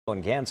On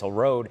Gansel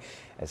Road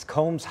as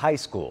Combs High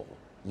School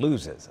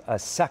loses a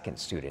second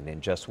student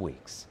in just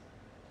weeks.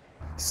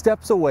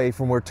 Steps away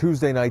from where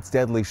Tuesday night's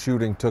deadly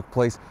shooting took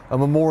place, a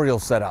memorial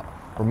set up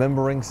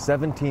remembering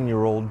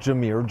 17-year-old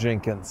Jamiere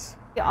Jenkins.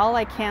 All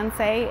I can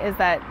say is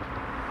that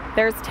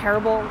there's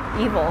terrible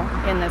evil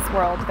in this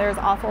world. There's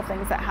awful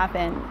things that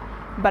happen,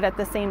 but at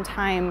the same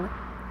time,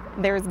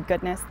 there's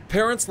goodness.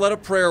 Parents led a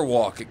prayer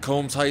walk at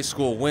Combs High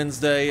School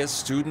Wednesday as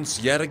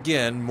students yet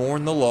again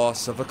mourn the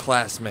loss of a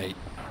classmate.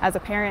 As a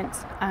parent,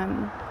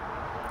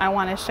 I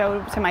want to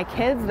show to my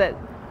kids that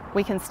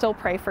we can still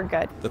pray for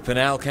good. The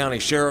Pinal County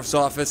Sheriff's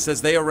Office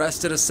says they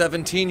arrested a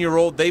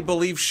 17-year-old they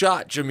believe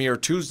shot Jamiere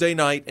Tuesday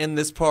night in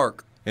this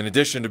park. In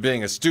addition to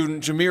being a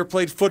student, Jamiere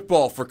played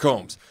football for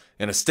Combs.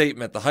 In a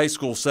statement, the high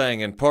school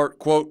saying in part,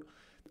 quote,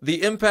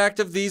 "The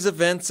impact of these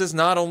events is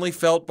not only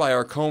felt by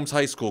our Combs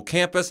High School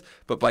campus,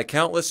 but by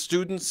countless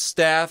students,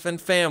 staff, and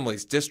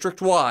families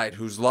district-wide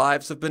whose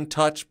lives have been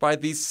touched by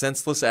these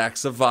senseless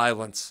acts of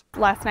violence."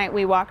 Last night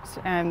we walked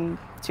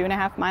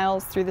 2.5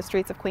 miles through the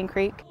streets of Queen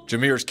Creek.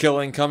 Jamiere's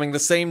killing coming the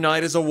same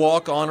night as a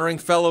walk honoring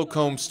fellow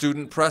Combs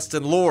student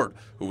Preston Lord,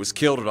 who was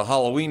killed at a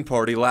Halloween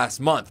party last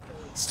month.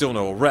 Still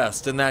no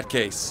arrest in that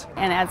case.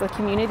 And as a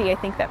community, I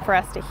think that for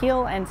us to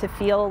heal and to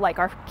feel like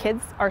our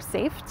kids are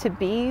safe to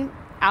be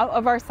out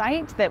of our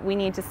sight, that we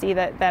need to see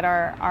that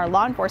our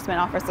law enforcement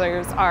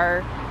officers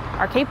are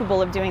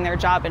capable of doing their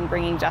job and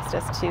bringing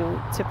justice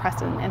to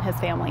Preston and his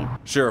family.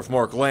 Sheriff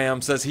Mark Lamb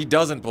says he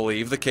doesn't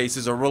believe the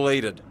cases are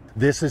related.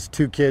 This is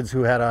two kids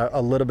who had a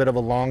little bit of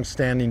a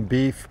long-standing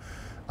beef.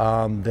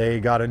 They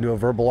got into a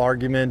verbal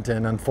argument,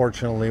 and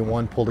unfortunately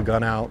one pulled a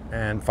gun out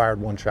and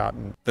fired one shot.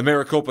 The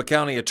Maricopa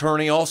County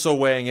attorney also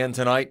weighing in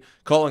tonight,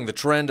 calling the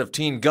trend of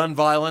teen gun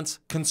violence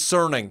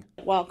concerning.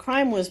 While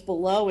crime was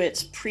below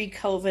its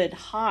pre-COVID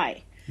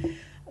high,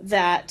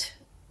 that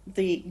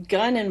the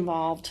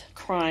gun-involved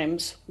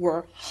crimes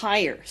were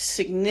higher,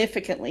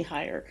 significantly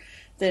higher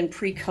than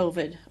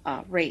pre-COVID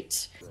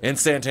rates. In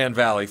Santan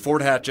Valley,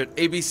 Fort Hatchet,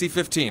 ABC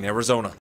 15, Arizona.